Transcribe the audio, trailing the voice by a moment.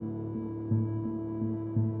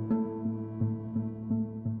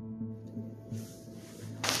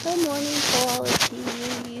Good morning to all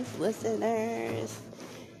of these listeners.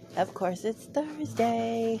 Of course, it's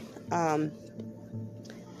Thursday. Sorry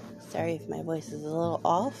if my voice is a little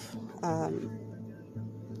off.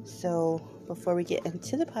 So before we get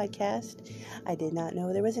into the podcast, I did not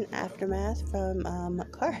know there was an aftermath from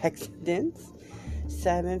car accidents.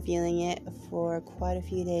 So I've been feeling it for quite a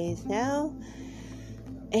few days now.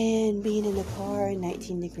 And being in the car in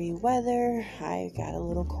 19-degree weather, I got a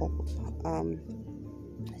little cold.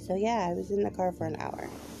 So yeah, I was in the car for an hour.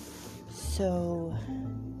 So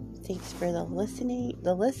thanks for the listeners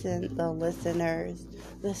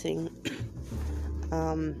listening.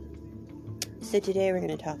 So today we're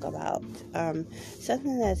going to talk about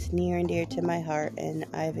something that's near and dear to my heart, and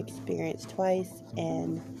I've experienced twice,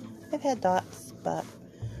 and I've had thoughts, but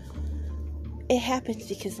it happens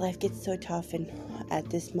because life gets so tough, and at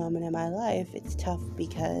this moment in my life, it's tough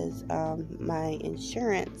because my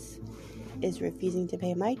insurance is refusing to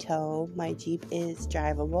pay my tow. My Jeep is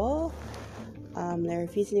drivable. They're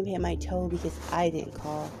refusing to pay my tow because I didn't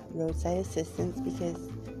call roadside assistance because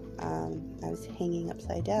I was hanging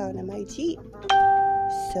upside down in my Jeep.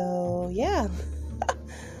 So yeah,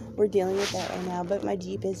 we're dealing with that right now. But my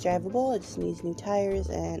Jeep is drivable. It just needs new tires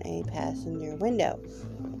and a passenger window.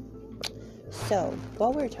 So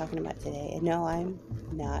what we're talking about today, and no, I'm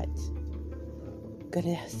not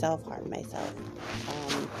gonna self-harm myself.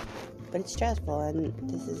 But it's stressful, and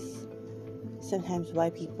this is sometimes why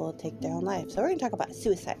people take their own life. So we're going to talk about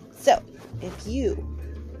suicide. So if you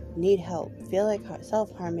need help, feel like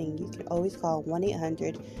self-harming, you can always call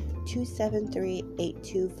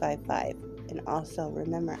 1-800-273-8255. And also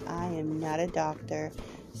remember, I am not a doctor,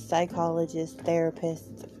 psychologist,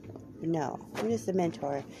 therapist. No, I'm just a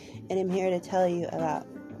mentor. And I'm here to tell you about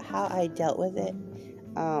how I dealt with it.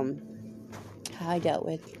 How I dealt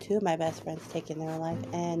with two of my best friends taking their life,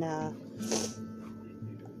 and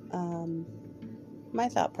my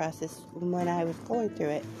thought process when I was going through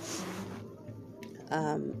it.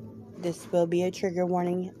 This will be a trigger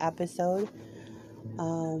warning episode,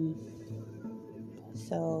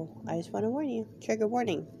 so I just want to warn you, trigger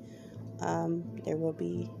warning. There will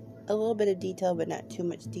be a little bit of detail, but not too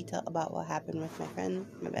much detail about what happened with my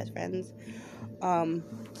best friends.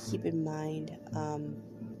 Keep in mind,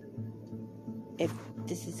 if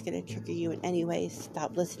this is going to trigger you in any way,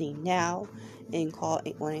 stop listening now and call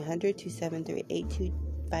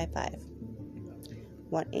 1-800-273-8255.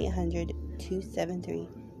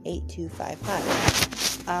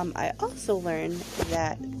 1-800-273-8255. I also learned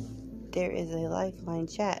that there is a Lifeline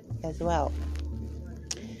chat as well.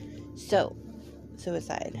 So,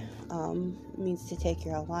 suicide means to take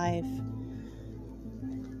your own life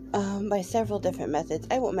by several different methods.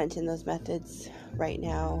 I won't mention those methods right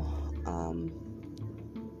now.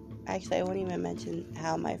 Actually, I won't even mention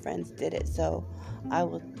how my friends did it, so I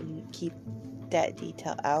will keep that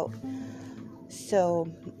detail out. So,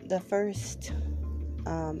 the first,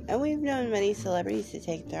 and we've known many celebrities to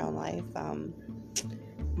take their own life.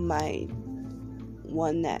 My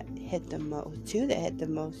one that hit the most, two that hit the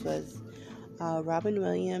most was Robin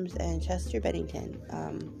Williams and Chester Bennington.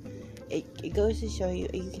 It goes to show you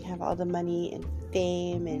can have all the money and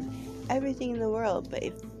fame and everything in the world, but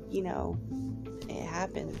if, it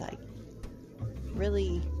happens, like,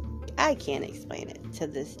 really, I can't explain it to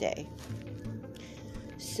this day.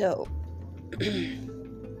 So,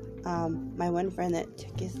 my one friend that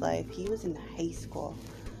took his life, he was in high school,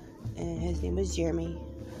 and his name was Jeremy.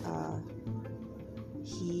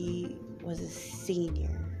 He was a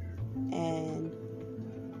senior, and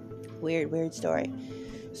weird story.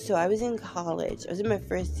 So I was in college. I was in my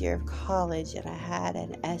first year of college, and I had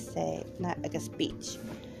an essay, not like a speech.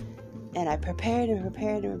 And I prepared,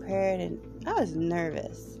 and I was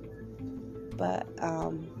nervous. But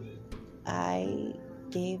I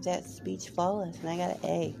gave that speech flawless, and I got an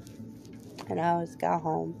A. And I got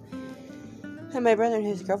home. And my brother and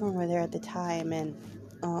his girlfriend were there at the time, and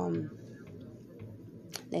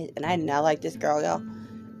I did not like this girl, y'all.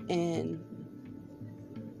 And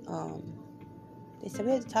they said,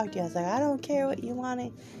 we had to talk to you. I was like, I don't care what you want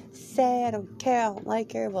to say. I don't care. I don't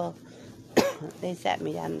like her. Well, they sat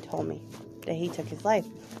me down and told me that he took his life.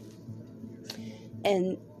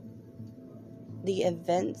 And the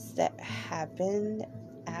events that happened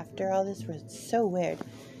after all this were so weird.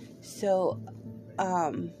 So,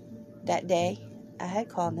 that day, I had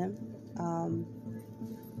called him.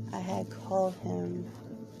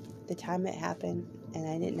 The time it happened, and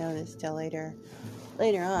I didn't know this till later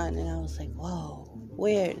on, and I was like, whoa,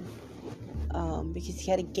 weird. Because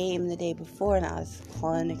he had a game the day before, and I was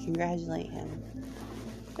calling to congratulate him.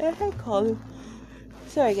 I had called him.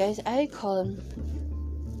 Sorry, guys. I had called him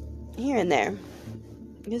here and there.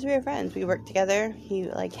 because we were friends. We worked together. He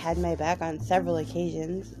like had my back on several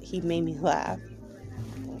occasions. He made me laugh.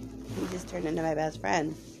 He just turned into my best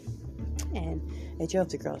friend, and it drove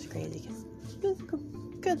the girls crazy because he was a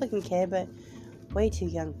good-looking kid, but way too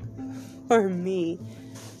young for me.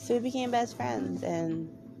 So we became best friends, and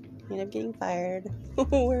he ended up getting fired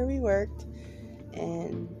where we worked.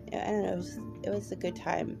 And I don't know, it was a good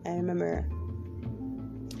time. I remember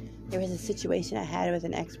there was a situation I had with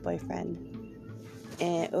an ex-boyfriend,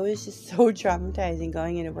 and it was just so traumatizing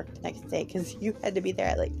going into work the next day because you had to be there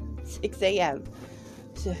at like 6 a.m.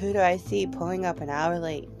 So who do I see pulling up an hour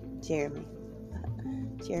late? Jeremy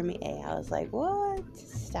A. I was like, what?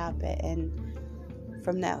 Stop it. And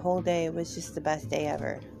from that whole day, it was just the best day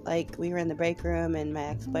ever. Like, we were in the break room, and my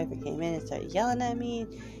ex-boyfriend came in and started yelling at me.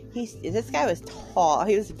 This guy was tall.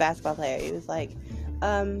 He was a basketball player. He was like,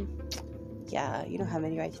 yeah, you don't have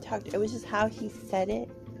any right to talk to. It was just how he said it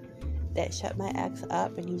that shut my ex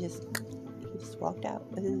up, and he just walked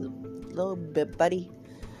out with his little buddy.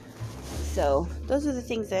 So those are the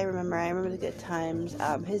things that I remember. I remember the good times.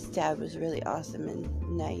 His dad was really awesome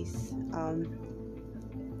and nice. I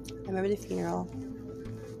remember the funeral.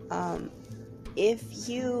 If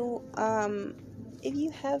you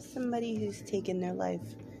have somebody who's taken their life,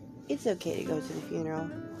 it's okay to go to the funeral.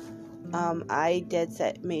 I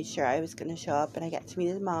made sure I was going to show up, and I got to meet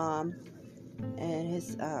his mom and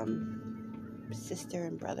his sister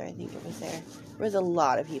and brother. I think it was there. There was a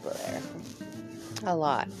lot of people there. A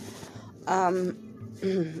lot.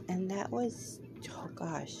 And that was, oh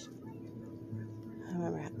gosh, I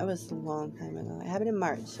remember, it was a long time ago. It happened in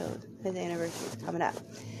March, so his anniversary is coming up.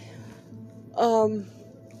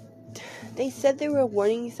 They said there were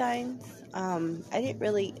warning signs. I didn't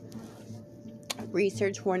really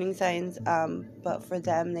research warning signs, but for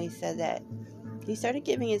them, they said that he started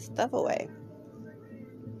giving his stuff away.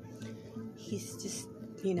 He's just,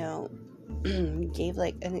 gave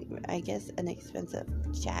like an expensive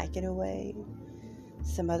jacket away,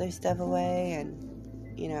 some other stuff away, and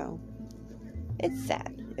it's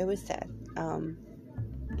sad. It was sad.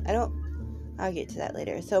 I'll get to that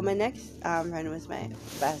later. So my next friend was my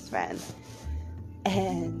best friend,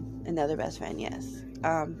 and another best friend, yes.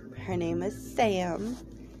 Her name is Sam,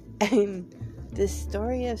 and the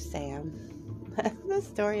story of Sam, I'm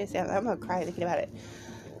gonna cry thinking about it.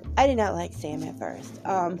 I did not like Sam at first.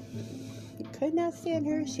 Could not stand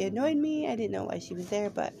her. She annoyed me. I didn't know why she was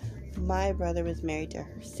there, but my brother was married to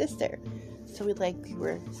her sister, so we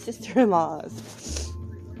were sister-in-laws.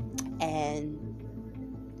 And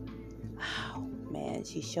wow, man,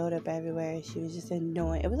 she showed up everywhere. She was just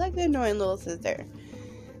annoying. It was like the annoying little sister.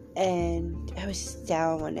 And I was just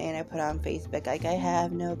down one day, and I put on Facebook, like, I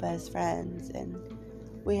have no best friends, and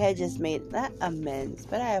we had just made, not amends,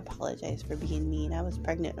 but I apologized for being mean. I was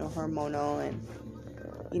pregnant and hormonal, and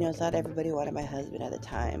thought everybody wanted my husband at the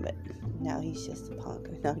time, but now he's just a punk.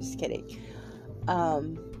 No, I'm just kidding.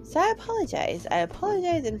 So I apologized,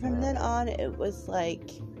 and from then on, it was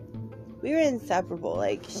like, we were inseparable.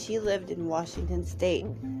 Like, she lived in Washington State,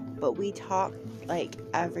 but we talked, like,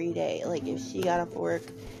 every day. Like, if she got off work,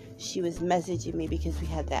 she was messaging me because we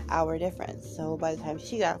had that hour difference. So by the time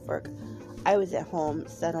she got off work, I was at home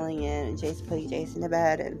settling in and putting Jason to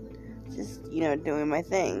bed and just, doing my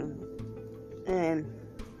thing. And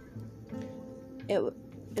it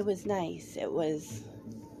was nice.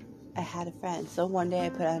 I had a friend. So one day I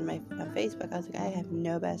put on Facebook, I was like, I have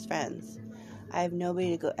no best friends. I have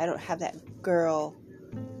nobody to go. I don't have that girl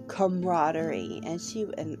camaraderie.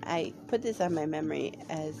 And I put this on my memory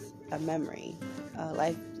as a memory, a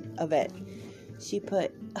life event. She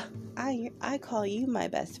put, I call you my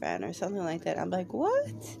best friend, or something like that. I'm like,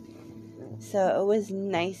 what? So it was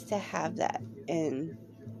nice to have that. And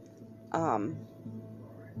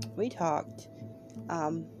we talked.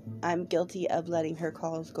 I'm guilty of letting her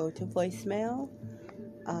calls go to voicemail.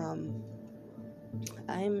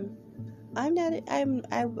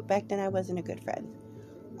 Back then I wasn't a good friend.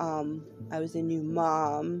 I was a new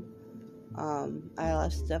mom. I had a lot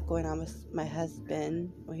of stuff going on with my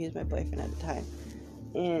husband. Well, he was my boyfriend at the time.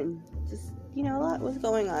 And just, a lot was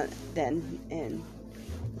going on then. And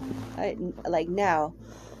now,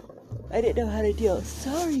 I didn't know how to deal.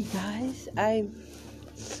 Sorry, guys.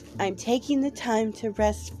 I'm taking the time to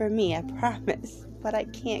rest for me, I promise. But I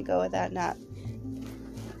can't go without not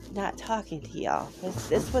talking to y'all.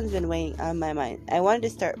 This one's been weighing on my mind. I wanted to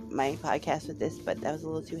start my podcast with this, but that was a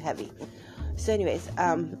little too heavy. So anyways,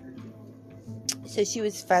 so she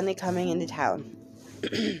was finally coming into town.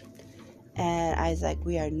 And I was like,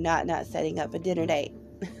 we are not setting up a dinner date.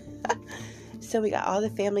 So we got all the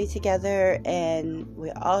family together, and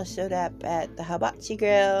we all showed up at the Hibachi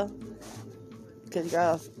Grill.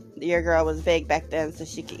 because your girl was big back then, so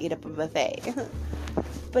she could eat up a buffet.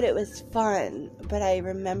 But it was fun. But I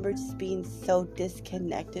remember just being so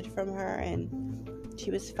disconnected from her, and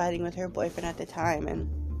she was fighting with her boyfriend at the time, and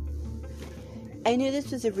I knew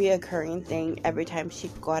this was a reoccurring thing. Every time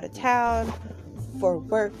she'd go out of town for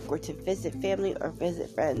work or to visit family or visit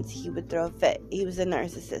friends, he would throw a fit. He was a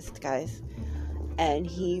narcissist, guys, and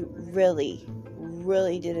he really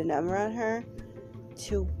did a number on her,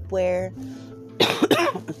 to where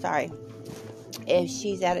sorry, if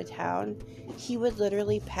she's out of town, he would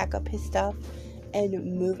literally pack up his stuff and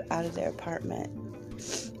move out of their apartment.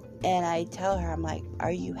 And I tell her, I'm like,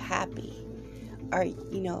 are you happy?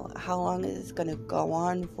 How long is this gonna go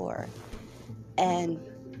on for? And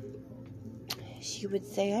she would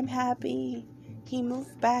say, I'm happy. He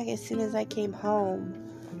moved back as soon as I came home.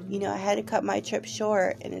 I had to cut my trip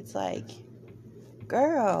short. And it's like,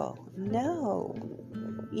 girl, no.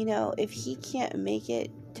 If he can't make it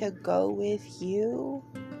to go with you,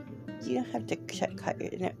 you don't have to cut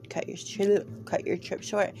your trip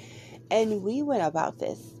short. And we went about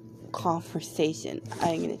this conversation,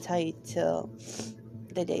 I'm going to tell you, till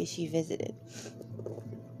the day she visited.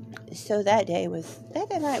 So that night was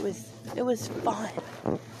fun.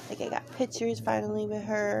 Like, I got pictures finally with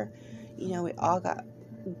her. We all got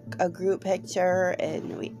a group picture,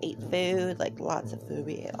 and we ate food, like lots of food.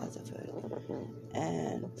 We ate lots of food.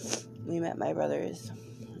 And we met my brother's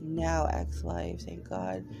now ex-wife, thank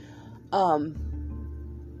God.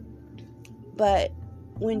 But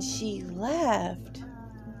when she left,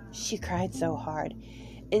 she cried so hard.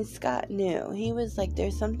 And Scott knew. He was like,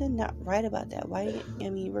 there's something not right about that.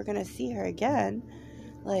 We're going to see her again.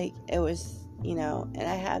 Like, it was, and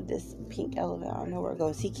I have this pink elephant. I don't know where it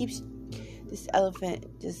goes. This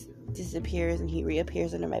elephant just disappears and he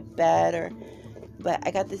reappears under my bed. But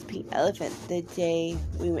I got this pink elephant the day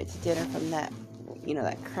we went to dinner from that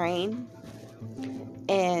crane.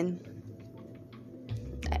 And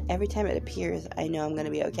every time it appears, I know I'm going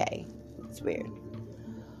to be okay. It's weird.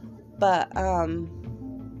 But,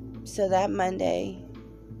 so that Monday,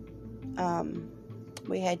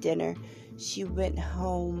 we had dinner. She went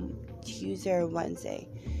home Tuesday or Wednesday.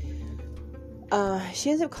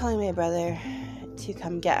 She ends up calling my brother to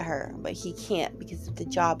come get her, but he can't because of the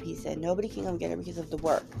job. He said nobody can come get her because of the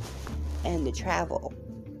work and the travel.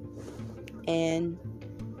 And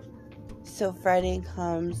so Friday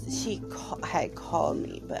comes. She had called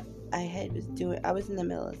me, but I was in the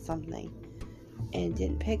middle of something and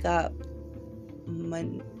didn't pick up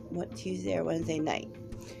Tuesday or Wednesday night.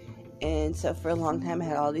 And so for a long time I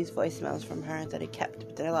had all these voicemails from her that I kept,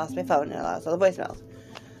 but then I lost my phone and I lost all the voicemails.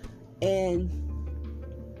 And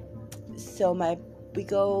so we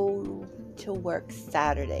go to work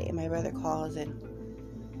Saturday, and my brother calls and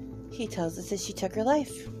he tells us that she took her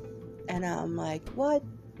life. And I'm like, what?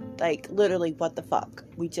 Like, literally, what the fuck?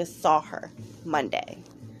 We just saw her Monday.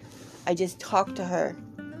 I just talked to her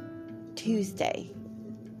Tuesday,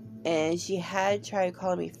 and she had tried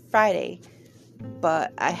calling me Friday,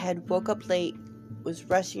 but I had woke up late, was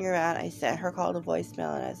rushing around. I sent her call to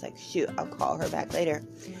voicemail, and I was like, shoot, I'll call her back later.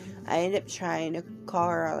 I ended up trying to call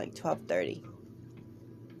her around like 12:30.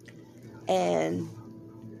 And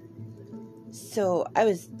so I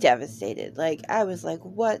was devastated. Like, I was like,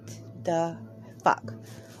 what the fuck?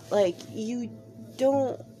 Like, you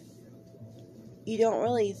don't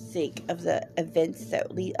really think of the events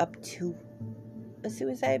that lead up to a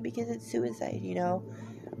suicide because it's suicide,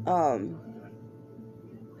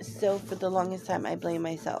 So for the longest time, I blame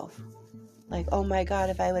myself. Like, oh my God,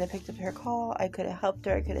 if I would have picked up her call, I could have helped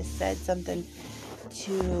her. I could have said something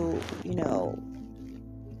to,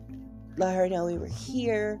 let her know we were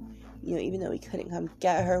here. Even though we couldn't come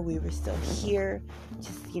get her, we were still here.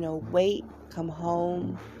 Just, wait, come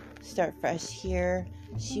home, start fresh here.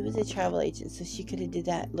 She was a travel agent, so she could have did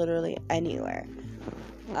that literally anywhere.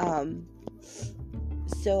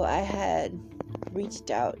 So I had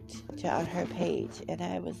reached out on her page, and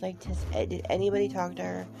I was like, did anybody talk to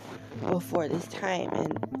her before this time?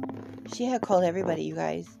 And she had called everybody, you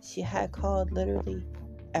guys. She had called literally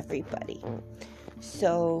everybody.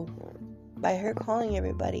 So by her calling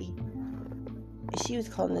everybody, she was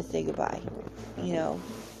calling to say goodbye,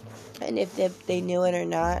 and if they knew it or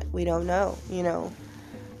not, we don't know,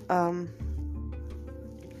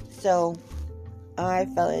 so I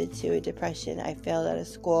fell into a depression. I failed out of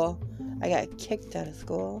school. I got kicked out of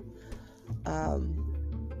school.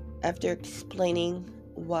 After explaining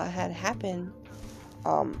what had happened,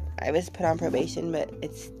 I was put on probation, but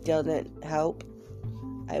it still didn't help.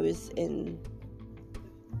 I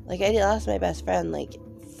lost my best friend. Like,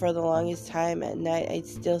 for the longest time at night, I'd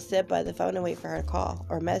still sit by the phone and wait for her to call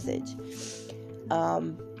or message.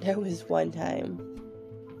 There was one time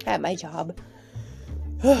at my job,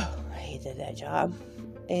 I hated that job,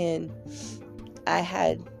 and I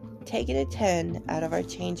had taken a 10 out of our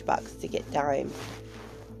change box to get dimes.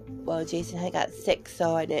 Well, Jason had got sick,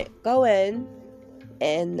 so I didn't go in,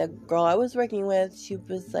 and the girl I was working with, she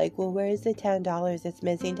was like, well, where's the $10? It's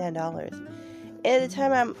missing $10. And at the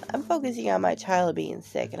time, I'm focusing on my child being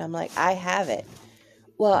sick, and I'm like, I have it.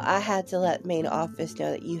 Well, I had to let main office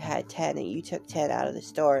know that you had 10 and you took 10 out of the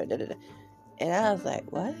store. And I was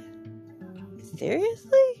like, what?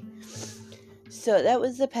 Seriously? So that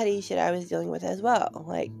was the petty shit I was dealing with as well.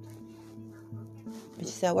 Like,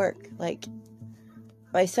 bitches at work. Like,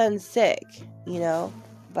 my son's sick,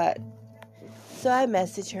 But, so I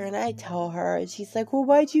message her and I tell her. And she's like, well,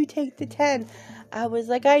 why'd you take the 10? I was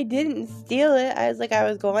like, I didn't steal it. I was like, I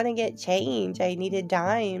was going to get change. I needed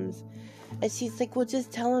dimes. And she's like, well,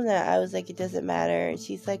 just tell him that. I was like, it doesn't matter. And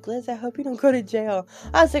she's like, Liz, I hope you don't go to jail.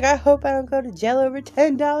 I was like, I hope I don't go to jail over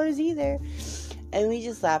 $10 either. And we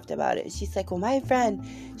just laughed about it. She's like, well, my friend,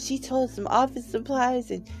 she told some office supplies,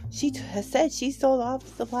 and she said she stole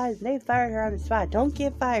office supplies, and they fired her on the spot. Don't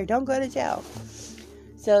get fired. Don't go to jail.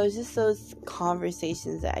 So it was just those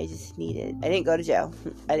conversations that I just needed. I didn't go to jail.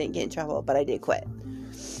 I didn't get in trouble, but I did quit.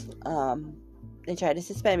 They tried to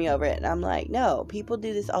suspend me over it, and I'm like, no, people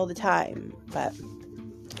do this all the time, but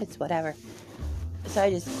it's whatever. So I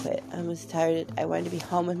just quit. I was tired. I wanted to be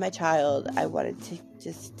home with my child. I wanted to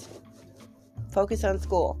just focus on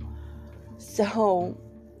school. So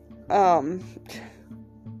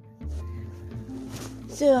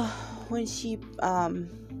when she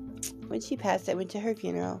passed, I went to her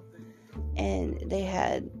funeral, and they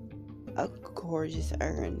had a gorgeous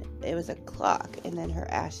urn. It was a clock, and then her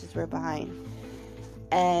ashes were behind.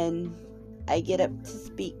 And I get up to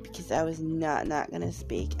speak because I was not going to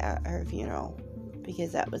speak at her funeral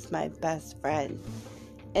because that was my best friend.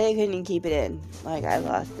 And I couldn't keep it in. Like, I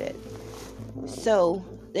lost it. So,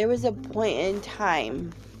 there was a point in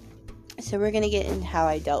time. So, we're going to get into how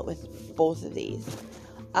I dealt with both of these.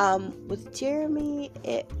 With Jeremy,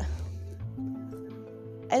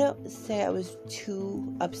 I don't say I was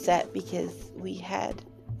too upset because we had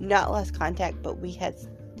not lost contact, but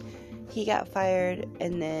he got fired,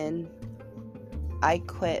 and then I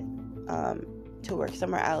quit to work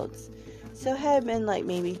somewhere else. So it had been like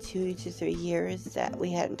maybe 2 to 3 years that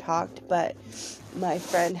we hadn't talked, but my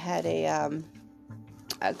friend had a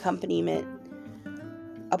accompaniment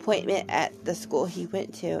appointment at the school he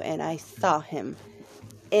went to, and I saw him.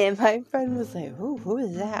 And my friend was like, who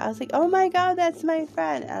is that? I was like, oh my God, that's my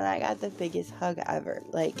friend. And I got the biggest hug ever.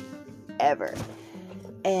 Like, ever.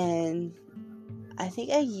 And I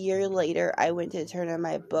think a year later, I went to turn in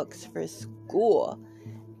my books for school.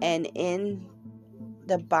 And in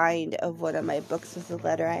the bind of one of my books was a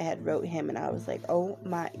letter I had wrote him. And I was like, oh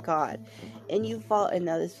my God. And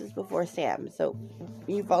now this was before Sam. So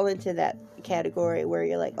you fall into that category where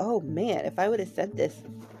you're like, oh man, if I would have sent this,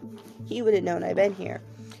 he would have known I've been here.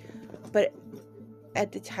 But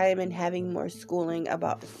at the time, and having more schooling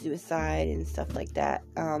about suicide and stuff like that,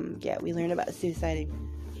 we learned about suicide in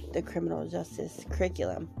the criminal justice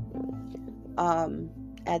curriculum.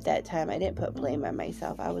 At that time, I didn't put blame on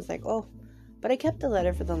myself. I was like, oh, but I kept the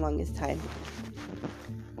letter for the longest time.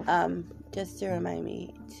 Just to remind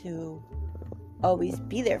me to always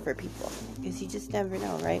be there for people, because you just never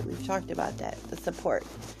know, right? We've talked about that, the support.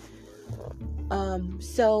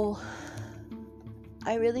 So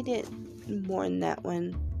I really didn't mourn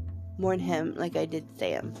him like I did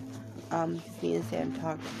Sam. Me and Sam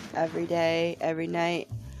talked every day, every night.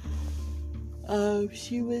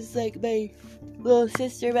 She was like my little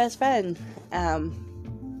sister best friend.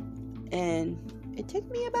 And it took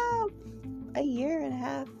me about a year and a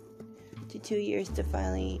half to 2 years to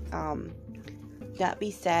finally, not be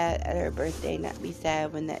sad at her birthday, not be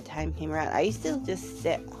sad when that time came around. I used to just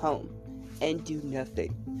sit home and do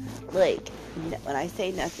nothing. Like, when I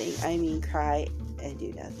say nothing, I mean cry and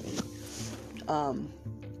do nothing.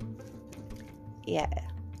 Yeah.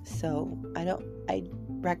 So, I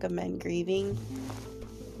recommend grieving,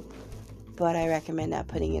 but I recommend not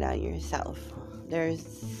putting it on yourself. There's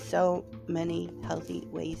so many healthy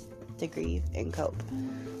ways to grieve and cope.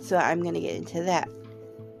 So, I'm going to get into that.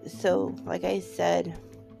 So, like I said,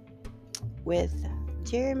 with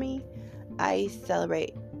Jeremy, I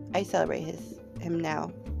celebrate him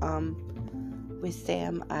now. With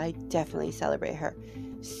Sam, I definitely celebrate her.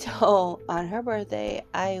 So on her birthday,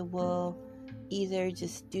 I will either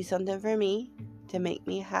just do something for me to make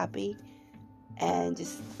me happy and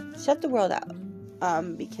just shut the world out.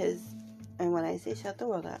 And when I say shut the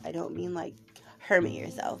world out, I don't mean like hermit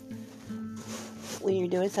yourself. when you're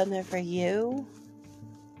doing something for you,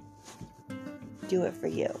 do it for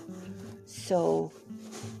you. So,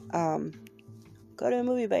 go to a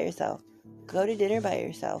movie by yourself. Go to dinner by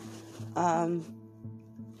yourself.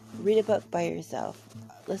 Read a book by yourself.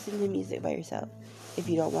 Listen to music by yourself. If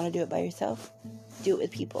you don't want to do it by yourself, do it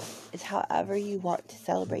with people. It's however you want to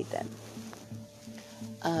celebrate them.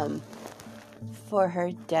 For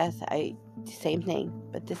her death, same thing,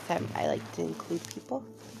 but this time I like to include people.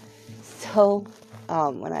 So,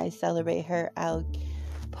 when I celebrate her, I'll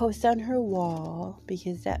post on her wall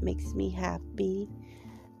because that makes me happy,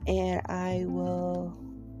 and I will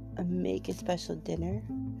make a special dinner,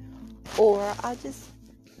 or I'll just,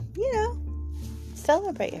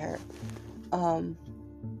 celebrate her.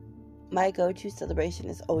 My go-to celebration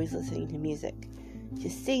is always listening to music,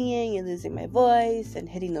 just singing and losing my voice and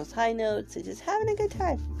hitting those high notes and just having a good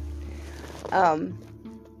time.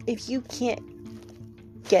 If you can't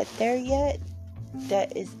get there yet,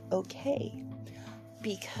 that is okay,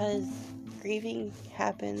 because grieving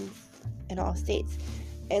happens in all states.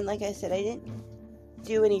 And like I said, I didn't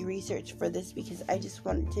do any research for this because I just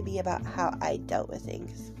wanted to be about how I dealt with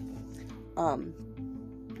things.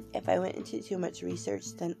 If I went into too much research,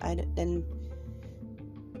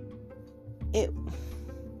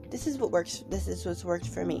 this is what works. This is what's worked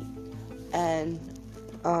for me, and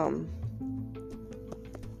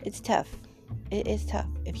it's tough. It is tough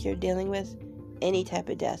if you're dealing with any type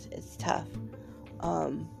of death. It's tough.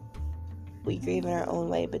 We grieve in our own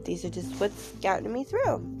way, but these are just what's gotten me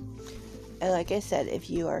through. And like I said, if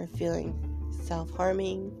you are feeling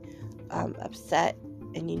self-harming, upset,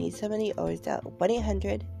 and you need somebody, always dial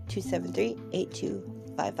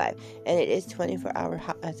 1-800-273-8255, and it is 24-hour.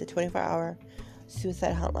 It's a 24-hour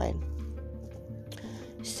suicide hotline.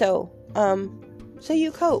 So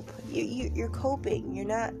you cope. You're coping. You're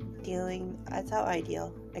not dealing. That's how I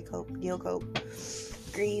deal. I cope. Cope.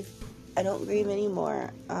 Grieve. I don't grieve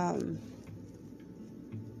anymore. I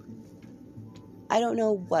don't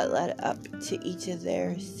know what led up to each of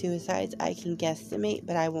their suicides. I can guesstimate,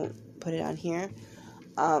 but I won't put it on here.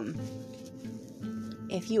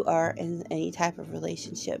 If you are in any type of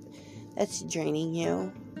relationship that's draining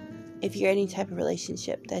you, if you're in any type of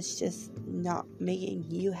relationship that's just not making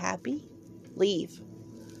you happy, leave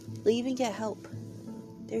and get help.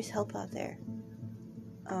 There's help out there.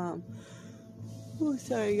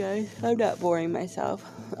 Sorry guys, I'm not boring myself.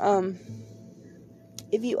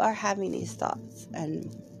 If you are having these thoughts,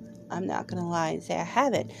 and I'm not gonna lie and say I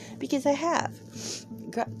haven't, because I have.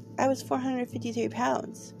 I was 453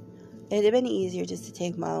 pounds. It'd have been easier just to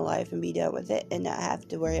take my own life and be done with it and not have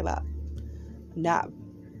to worry about not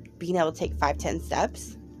being able to take 5-10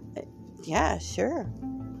 steps. Yeah, sure.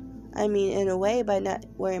 I mean, in a way, by not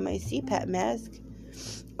wearing my CPAP mask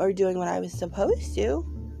or doing what I was supposed to,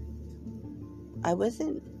 I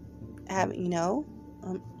wasn't having,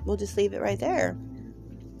 we'll just leave it right there.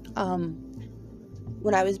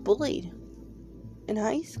 When I was bullied in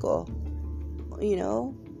high school,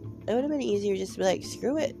 it would have been easier just to be like,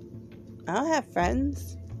 screw it. I don't have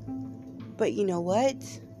friends. But you know what?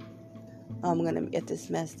 I'm going to get this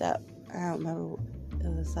messed up. I don't remember.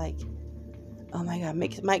 It was like, oh my God,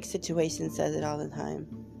 Mike's Situation says it all the time.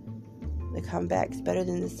 The comeback's better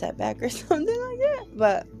than the setback or something like that.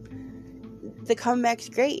 But the comeback's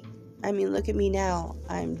great. I mean, look at me now.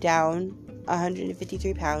 I'm down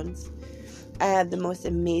 153 pounds. I have the most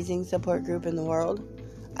amazing support group in the world.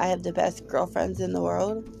 I have the best girlfriends in the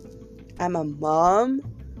world. I'm a mom.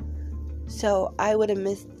 So I would have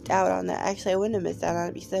missed out on that. Actually, I wouldn't have missed out on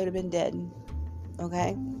it because I would have been dead.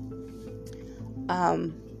 Okay?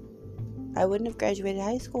 I wouldn't have graduated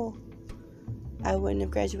high school. I wouldn't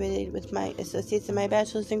have graduated with my associates and my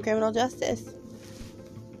bachelor's in criminal justice.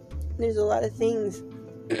 There's a lot of things.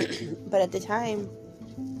 But at the time,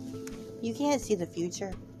 you can't see the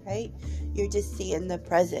future, right? You're just seeing the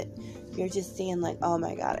present. You're just seeing like, oh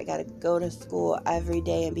my God, I gotta go to school every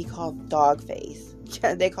day and be called dog face.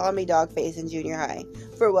 They called me dog face in junior high.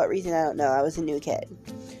 For what reason, I don't know. I was a new kid.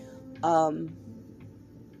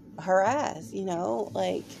 Harass,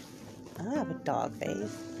 like, I don't have a dog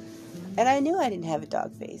face. And I knew I didn't have a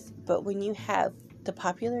dog face. But when you have the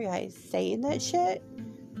popular guys saying that shit,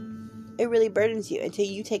 it really burdens you until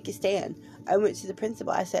you take a stand. I went to the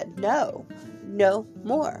principal. I said, no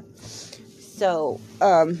more. So,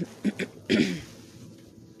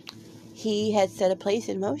 he had set a place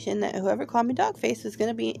in motion that whoever called me dogface was going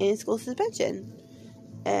to be in school suspension.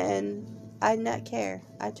 And I did not care.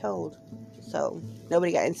 I told. So,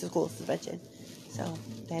 nobody got into school suspension. So,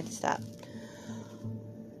 they had to stop.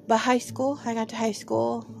 But high school, I got to high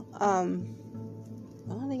school. I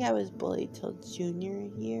don't think I was bullied till junior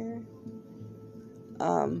year.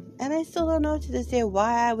 And I still don't know to this day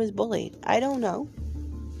why I was bullied. I don't know.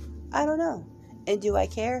 And do I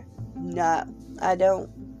care? No, I don't.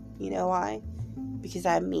 You know why? Because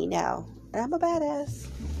I'm me now. And I'm a badass.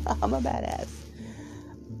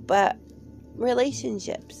 But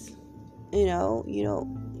relationships, you're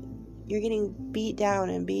getting beat down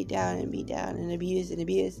and abused.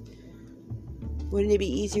 Wouldn't it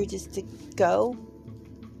be easier just to go?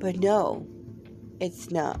 But no, it's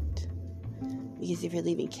not. Because if you're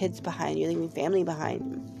leaving kids behind, you're leaving family behind,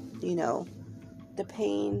 the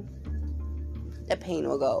pain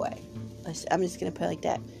will go away. I'm just going to put it like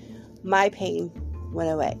that. My pain went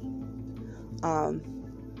away.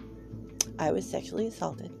 I was sexually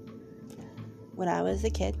assaulted when I was a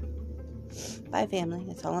kid by family.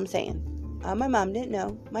 That's all I'm saying. My mom didn't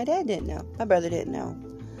know. My dad didn't know. My brother didn't know.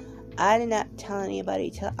 I did not tell anybody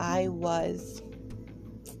till I was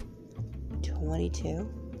 22.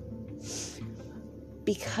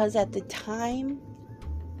 Because at the time,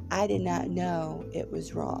 I did not know it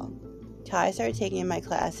was wrong. Till I started taking my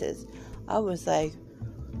classes, I was like,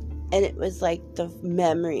 and it was like the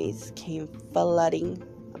memories came flooding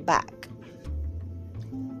back.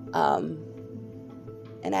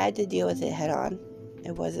 And I had to deal with it head on.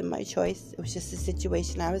 It wasn't my choice. It was just the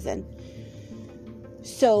situation I was in.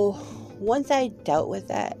 So once I dealt with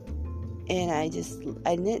that, and I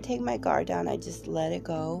didn't take my guard down, I just let it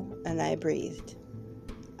go, and I breathed.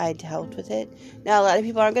 I dealt with it. Now, a lot of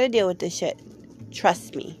people aren't going to deal with this shit.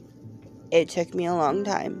 Trust me. It took me a long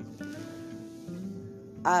time.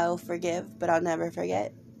 I'll forgive, but I'll never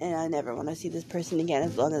forget. And I never want to see this person again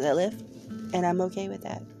as long as I live. And I'm okay with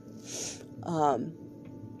that.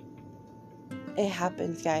 It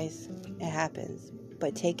happens, guys. It happens.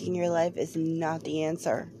 But taking your life is not the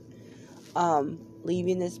answer.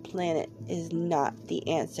 Leaving this planet is not the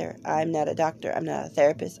answer. I'm not a doctor. I'm not a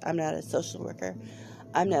therapist. I'm not a social worker.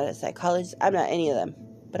 I'm not a psychologist. I'm not any of them.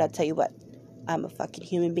 But I'll tell you what. I'm a fucking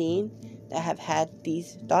human being that have had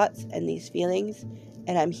these thoughts and these feelings.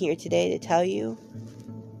 And I'm here today to tell you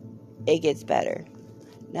it gets better.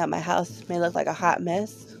 Now, my house may look like a hot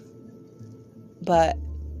mess, but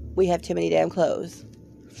we have too many damn clothes.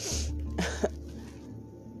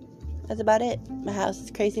 That's about it. My house is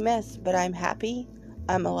a crazy mess, but I'm happy.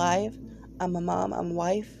 I'm alive. I'm a mom. I'm a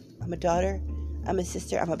wife. I'm a daughter. I'm a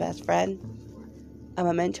sister. I'm a best friend. I'm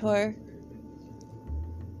a mentor.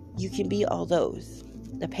 You can be all those.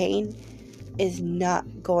 The pain is not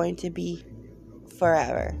going to be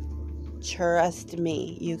forever. Trust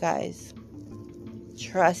me, you guys.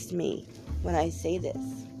 Trust me when I say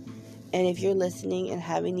this. And if you're listening and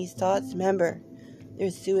having these thoughts, remember,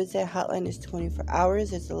 there's suicide hotline is 24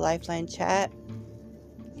 hours. It's a lifeline chat.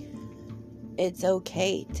 It's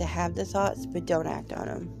okay to have the thoughts, but don't act on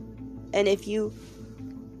them. And if you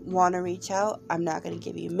want to reach out, I'm not going to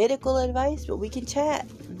give you medical advice, but we can chat.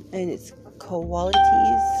 And it's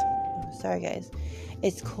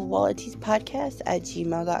It's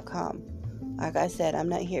qualitiespodcast@gmail.com. Like I said, I'm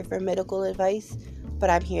not here for medical advice, but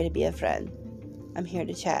I'm here to be a friend. I'm here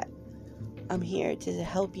to chat. I'm here to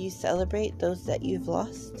help you celebrate those that you've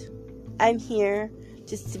lost. I'm here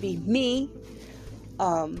just to be me.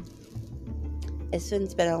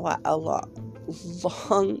 It's been a long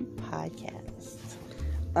podcast.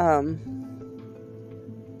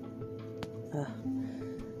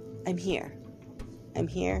 I'm here.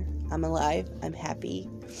 I'm alive. I'm happy.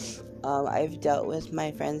 I've dealt with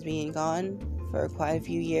my friends being gone for quite a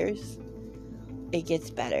few years. It gets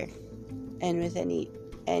better. And with any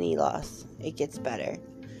loss, it gets better.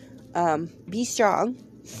 Be strong.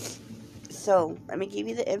 So, let me give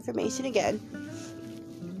you the information again.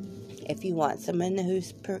 If you want someone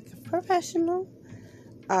who's professional,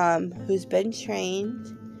 who's been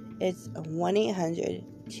trained, it's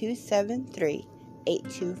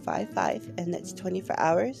 1-800-273-8255, and that's 24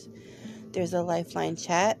 hours. There's a lifeline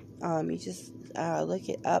chat. You just look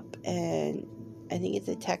it up, and I think it's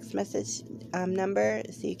a text message number,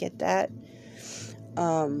 so you get that.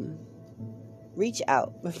 Reach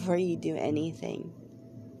out before you do anything.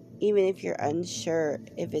 Even if you're unsure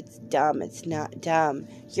if it's dumb, it's not dumb.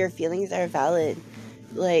 Your feelings are valid.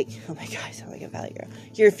 Like, oh my God, I sound like a Valley girl.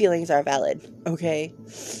 Your feelings are valid, okay?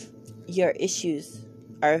 Your issues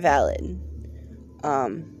are valid.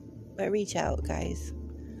 But reach out, guys.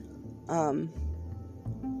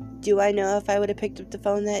 Do I know if I would have picked up the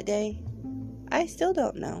phone that day? I still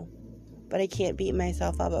don't know. But I can't beat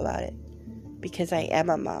myself up about it. Because I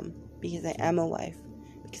am a mom. Because I am a wife.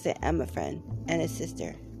 Because I am a friend. And a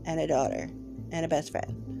sister. And a daughter. And a best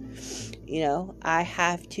friend. I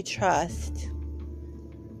have to trust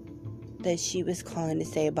that she was calling to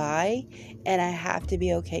say bye. And I have to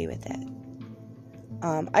be okay with that.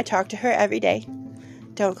 I talk to her every day.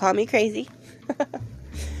 Don't call me crazy.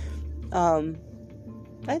 I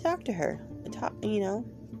talk to her.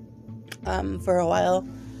 For a while,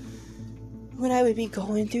 when I would be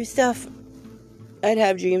going through stuff, I'd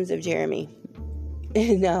have dreams of Jeremy.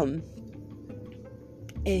 And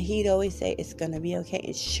he'd always say, it's going to be okay.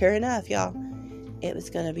 And sure enough, y'all, it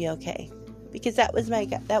was going to be okay. Because that was my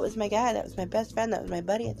guy. That was my best friend. That was my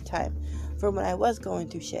buddy at the time. From when I was going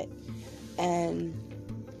through shit. And,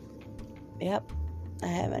 yep, I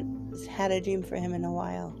haven't had a dream for him in a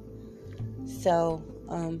while. So,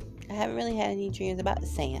 I haven't really had any dreams about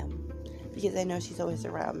Sam. Because I know she's always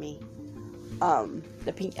around me.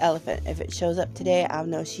 The pink elephant, if it shows up today, I'll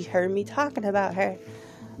know she heard me talking about her.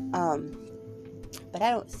 But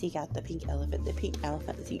I don't seek out the pink elephant. The pink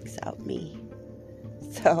elephant seeks out me.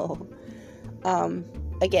 So,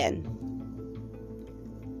 again,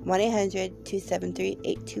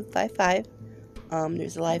 1-800-273-8255.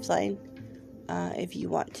 There's a lifeline. If you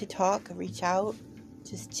want to talk, reach out.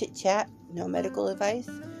 Just chit chat. No medical advice.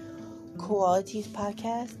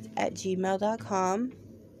 qualitiespodcast@gmail.com.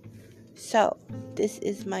 So, this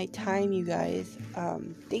is my time, you guys.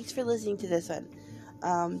 Thanks for listening to this one.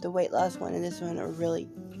 The weight loss one and this one are really,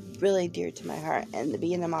 really dear to my heart. And the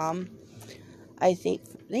being a mom,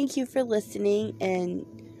 thank you for listening. And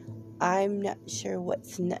I'm not sure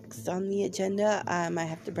what's next on the agenda. I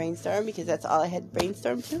have to brainstorm because that's all I had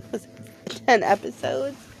brainstormed to was 10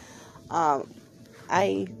 episodes.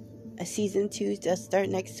 Season 2 does start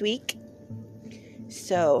next week.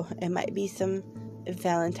 So, it might be some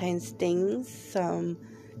Valentine's things, some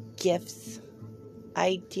gifts,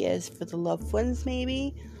 ideas for the loved ones,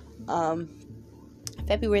 maybe.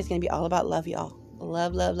 February is going to be all about love, y'all.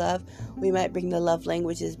 Love, love, love. We might bring the love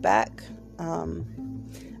languages back.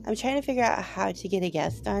 I'm trying to figure out how to get a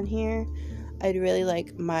guest on here. I'd really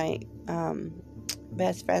like my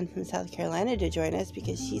best friend from South Carolina to join us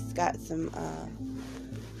because she's got some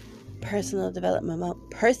personal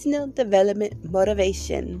development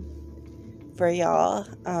motivation for y'all.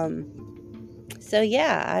 So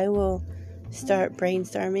yeah, I will start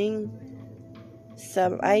brainstorming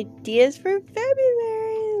some ideas for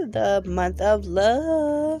February, the month of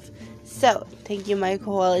love. So thank you, my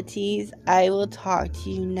qualities. I will talk to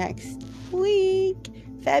you next week,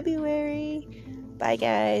 February. Bye,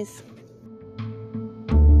 guys.